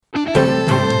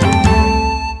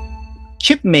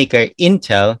chipmaker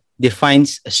Intel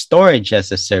defines storage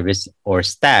as a service, or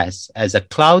SaaS, as a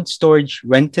cloud storage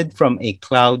rented from a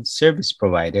cloud service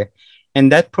provider,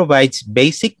 and that provides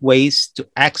basic ways to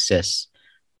access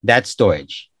that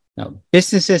storage. Now,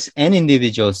 businesses and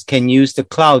individuals can use the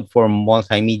cloud for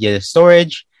multimedia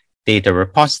storage, data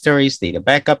repositories, data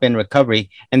backup and recovery,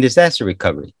 and disaster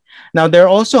recovery. Now, there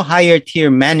are also higher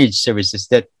tier managed services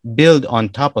that build on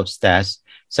top of SaaS,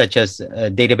 such as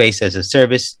a database as a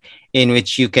service, in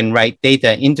which you can write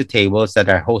data into tables that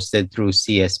are hosted through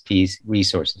CSP's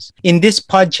resources. In this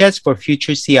podcast for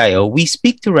Future CIO, we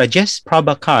speak to Rajesh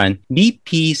Prabhakaran,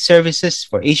 VP Services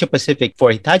for Asia Pacific for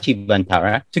Hitachi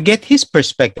Vantara, to get his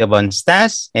perspective on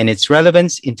SaaS and its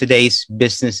relevance in today's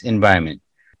business environment.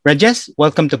 Rajesh,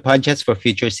 welcome to Podcast for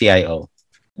Future CIO.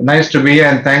 Nice to be here,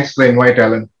 and thanks for the invite,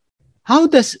 Alan. How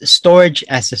does storage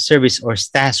as a service, or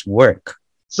SaaS, work?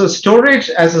 So storage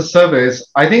as a service,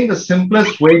 I think the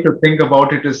simplest way to think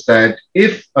about it is that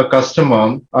if a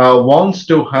customer wants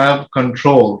to have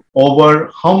control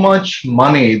over how much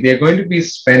money they're going to be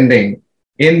spending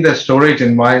in the storage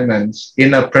environments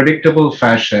in a predictable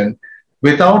fashion,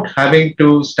 without having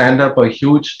to stand up a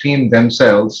huge team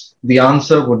themselves, the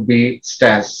answer would be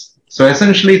SaaS. So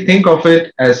essentially think of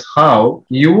it as how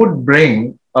you would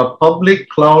bring a public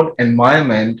cloud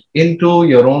environment into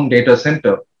your own data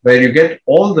center, where you get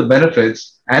all the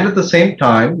benefits, and at the same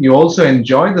time, you also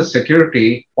enjoy the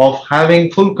security of having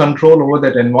full control over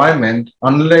that environment,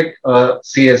 unlike a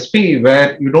CSP,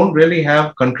 where you don't really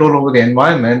have control over the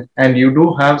environment and you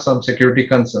do have some security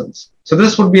concerns. So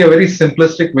this would be a very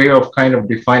simplistic way of kind of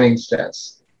defining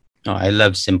SaaS. Oh, I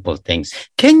love simple things.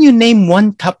 Can you name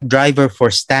one top driver for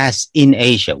SaaS in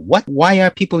Asia? Why are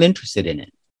people interested in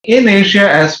it? In Asia,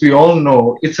 as we all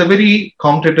know, it's a very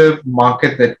competitive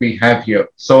market that we have here.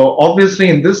 So obviously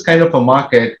in this kind of a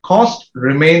market, cost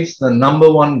remains the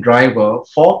number one driver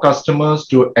for customers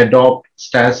to adopt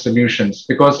SaaS solutions.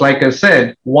 Because like I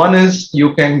said, one is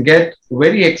you can get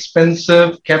very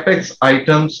expensive CapEx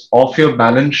items off your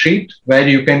balance sheet, where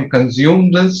you can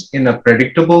consume this in a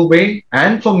predictable way.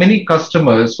 And for many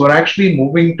customers who are actually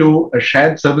moving to a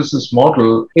shared services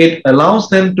model, it allows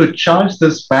them to charge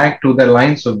this back to their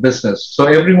lines of business. So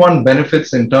everyone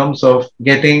benefits in terms of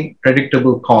getting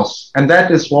predictable costs. And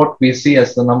that is what we see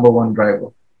as the number one driver.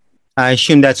 I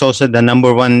assume that's also the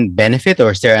number one benefit,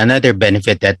 or is there another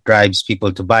benefit that drives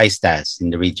people to buy SaaS in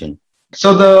the region?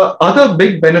 So the other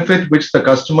big benefit which the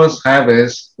customers have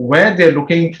is where they're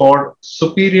looking for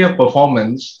superior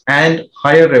performance and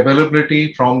higher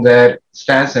availability from their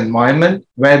SaaS environment,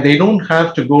 where they don't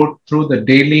have to go through the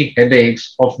daily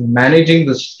headaches of managing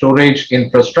the storage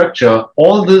infrastructure.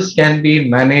 All this can be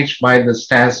managed by the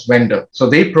SaaS vendor. So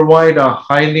they provide a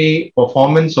highly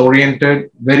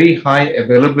performance-oriented, very high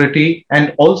availability,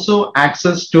 and also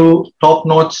access to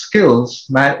top-notch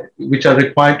skills which are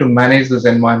required to manage this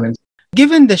environment.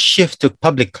 Given the shift to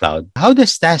public cloud, how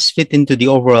does SaaS fit into the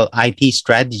overall IT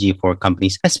strategy for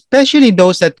companies, especially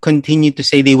those that continue to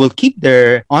say they will keep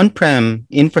their on-prem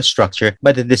infrastructure,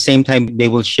 but at the same time, they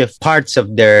will shift parts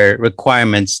of their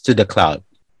requirements to the cloud?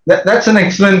 That's an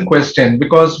excellent question,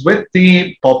 because with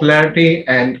the popularity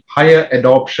and higher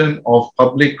adoption of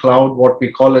public cloud, what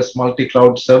we call as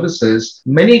multi-cloud services,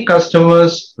 many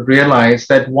customers realize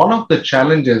that one of the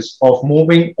challenges of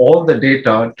moving all the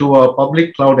data to a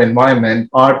public cloud environment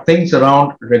are things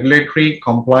around regulatory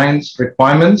compliance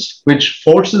requirements, which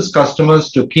forces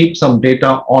customers to keep some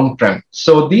data on-prem.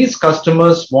 So these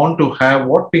customers want to have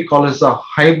what we call as a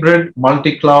hybrid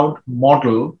multi-cloud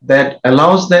model that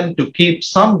allows them to keep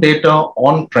some data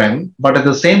on-prem, but at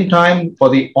the same time, for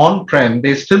the on-prem,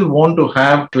 they still want to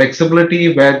have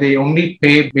flexibility where they only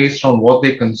pay based on what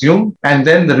they consume. And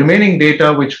then the remaining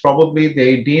data, which probably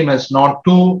they deem as not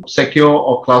too secure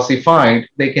or classified,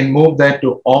 they can move that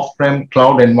to off-prem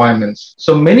cloud environments.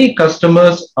 So many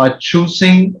customers are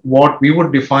choosing what we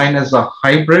would define as a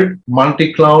hybrid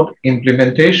multi-cloud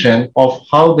implementation of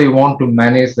how they want to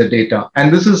manage the data.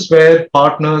 And this is where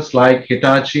partners like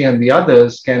Hitachi and the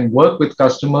others can work with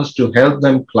customers to help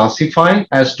them classify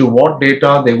as to what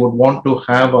data they would want to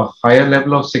have a higher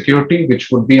level of security,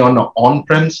 which would be on an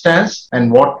on-prem SaaS,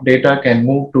 and what data can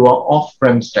move to an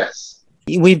off-prem SaaS.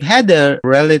 We've had a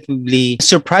relatively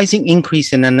surprising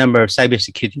increase in the number of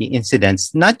cybersecurity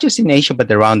incidents, not just in Asia,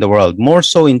 but around the world. More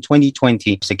so in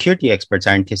 2020, security experts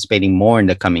are anticipating more in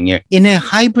the coming year. In a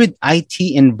hybrid IT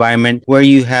environment where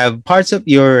you have parts of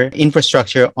your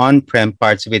infrastructure on-prem,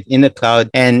 parts of it in the cloud,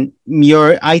 and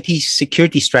your IT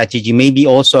security strategy may be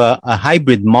also a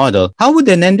hybrid model, how would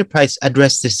an enterprise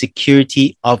address the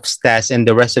security of SaaS and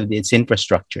the rest of its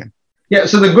infrastructure? Yeah,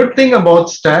 so the good thing about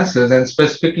STaaS is, and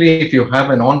specifically if you have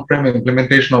an on-prem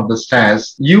implementation of the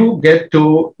STaaS, you get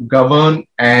to govern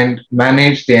and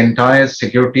manage the entire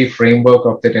security framework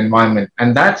of that environment.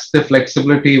 And that's the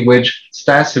flexibility which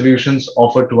STaaS solutions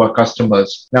offer to our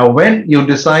customers. Now, when you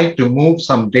decide to move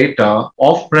some data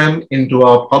off-prem into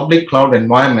a public cloud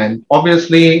environment,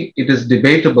 obviously it is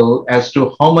debatable as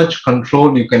to how much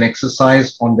control you can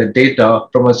exercise on the data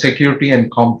from a security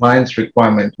and compliance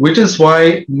requirement, which is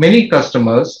why many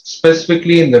customers,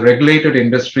 specifically in the regulated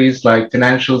industries like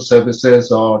financial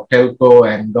services or telco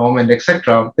and government,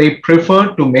 etc., they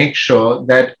prefer to make sure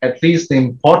that at least the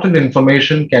important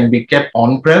information can be kept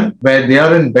on-prem, where they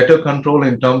are in better control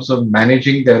in terms of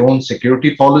managing their own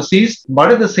security policies.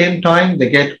 But at the same time, they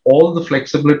get all the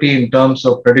flexibility in terms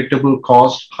of predictable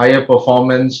cost, higher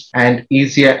performance, and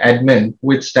easier admin,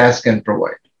 which STaaS can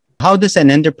provide. How does an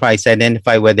enterprise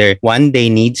identify whether one, they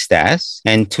need STaaS,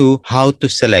 and two, how to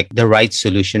select the right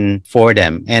solution for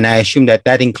them? And I assume that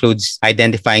that includes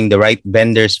identifying the right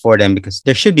vendors for them, because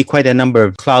there should be quite a number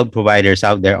of cloud providers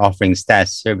out there offering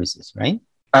STaaS services, right?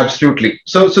 Absolutely.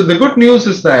 So the good news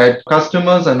is that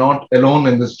customers are not alone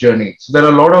in this journey. So there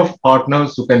are a lot of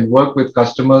partners who can work with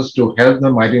customers to help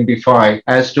them identify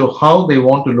as to how they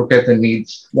want to look at the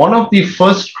needs. One of the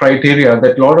first criteria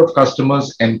that a lot of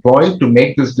customers employ to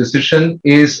make this decision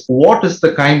is what is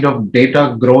the kind of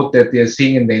data growth that they are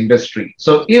seeing in the industry.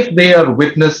 So if they are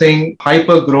witnessing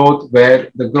hyper growth,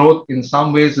 where the growth in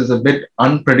some ways is a bit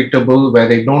unpredictable, where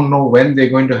they don't know when they're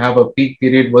going to have a peak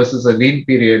period versus a lean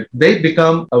period, they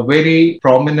become a very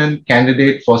prominent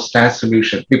candidate for STaaS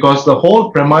solution, because the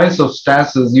whole premise of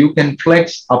STaaS is you can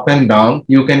flex up and down,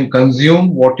 you can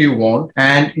consume what you want,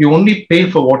 and you only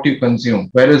pay for what you consume.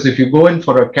 Whereas if you go in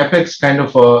for a capex kind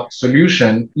of a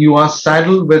solution, you are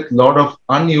saddled with a lot of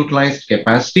unutilized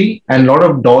capacity and a lot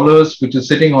of dollars which is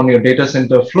sitting on your data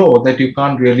center floor that you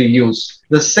can't really use.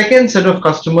 The second set of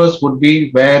customers would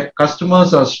be where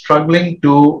customers are struggling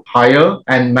to hire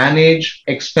and manage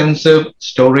expensive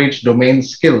storage domain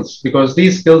skills, because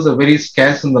these skills are very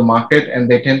scarce in the market and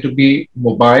they tend to be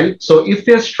mobile. So if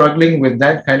they're struggling with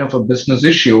that kind of a business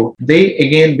issue, they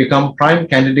again become prime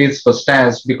candidates for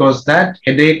STaaS, because that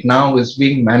headache now is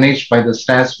being managed by the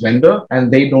STaaS vendor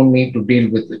and they don't need to deal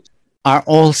with it. Are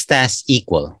all STaaS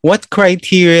equal? What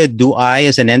criteria do I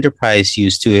as an enterprise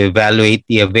use to evaluate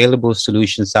the available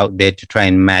solutions out there to try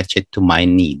and match it to my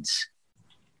needs?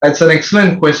 That's an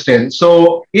excellent question.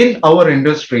 So in our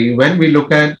industry, when we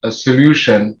look at a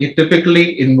solution, it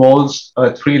typically involves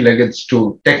a three-legged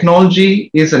stool.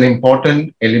 Technology is an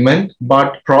important element,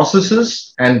 but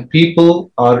processes and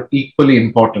people are equally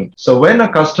important. So when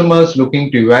a customer is looking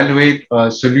to evaluate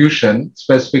a solution,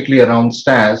 specifically around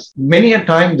STaaS, many a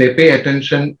time they pay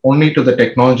attention only to the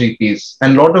technology piece.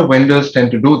 And a lot of vendors tend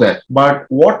to do that. But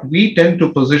what we tend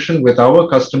to position with our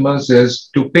customers is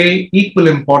to pay equal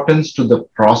importance to the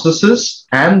processes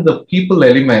and the people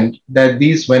element that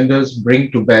these vendors bring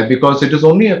to bear, because it is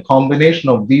only a combination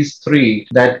of these three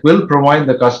that will provide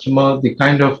the customer the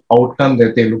kind of outcome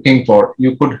that they're looking for.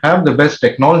 You could have the best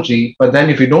technology, but then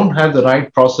if you don't have the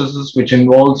right processes, which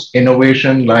involves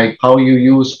innovation like how you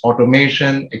use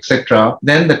automation, etc.,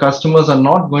 then the customers are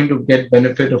not going to get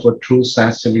benefit of a true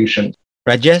SaaS solution.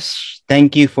 Rajesh,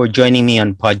 thank you for joining me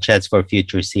on Podchats for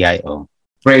Future CIO.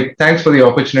 Great. Thanks for the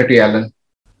opportunity, Alan.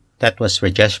 That was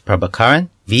Rajesh Prabhakaran,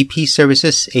 VP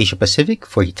Services Asia Pacific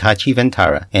for Hitachi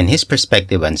Vantara, and his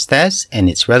perspective on STaaS and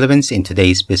its relevance in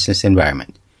today's business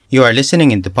environment. You are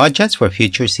listening into Podchats for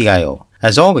Future CIO.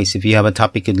 As always, if you have a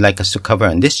topic you'd like us to cover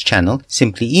on this channel,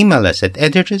 simply email us at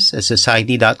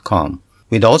editors@society.com.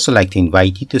 We'd also like to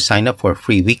invite you to sign up for a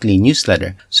free weekly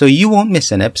newsletter so you won't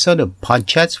miss an episode of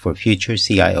Podchats for Future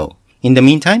CIO. In the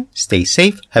meantime, stay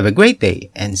safe, have a great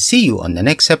day, and see you on the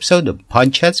next episode of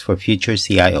Podchats for Future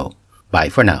CIO. Bye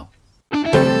for now.